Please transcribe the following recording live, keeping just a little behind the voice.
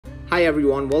Hi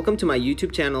everyone, welcome to my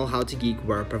YouTube channel How to Geek,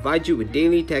 where I provide you with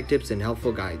daily tech tips and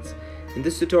helpful guides. In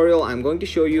this tutorial, I'm going to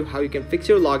show you how you can fix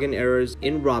your login errors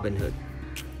in Robinhood.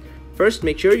 First,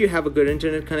 make sure you have a good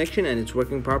internet connection and it's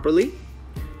working properly.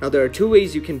 Now there are two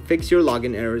ways you can fix your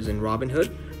login errors in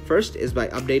Robinhood. First is by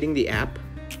updating the app.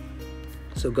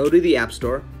 So go to the App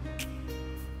Store,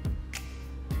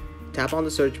 tap on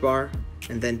the search bar,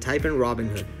 and then type in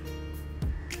Robinhood.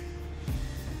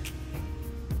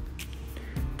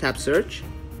 Tap search.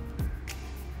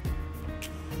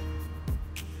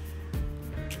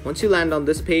 Once you land on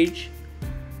this page,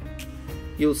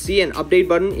 you'll see an update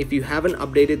button. If you haven't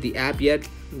updated the app yet,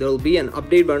 there will be an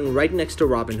update button right next to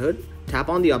Robinhood. Tap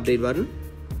on the update button.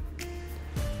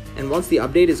 And once the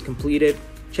update is completed,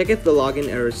 check if the login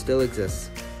error still exists.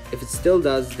 If it still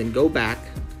does, then go back,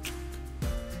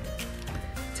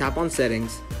 tap on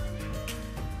settings,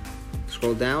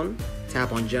 scroll down,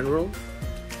 tap on general,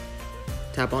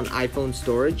 tap on iPhone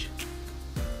storage.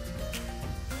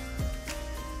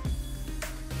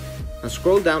 Now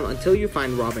scroll down until you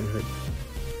find Robinhood.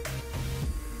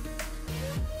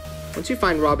 Once you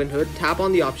find Robinhood, tap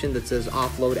on the option that says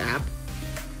offload app.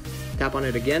 Tap on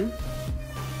it again.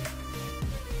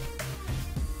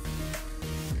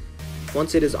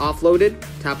 Once it is offloaded,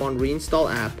 tap on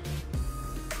reinstall app.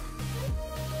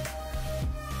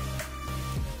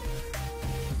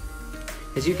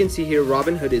 As you can see here,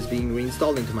 Robinhood is being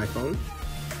reinstalled into my phone.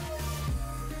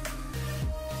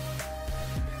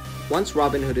 Once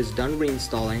Robinhood is done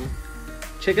reinstalling,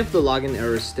 check if the login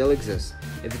error still exists.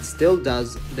 If it still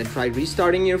does, then try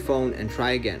restarting your phone and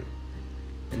try again.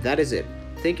 And that is it.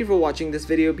 Thank you for watching this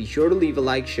video. Be sure to leave a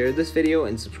like, share this video,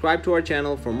 and subscribe to our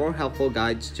channel for more helpful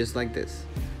guides just like this.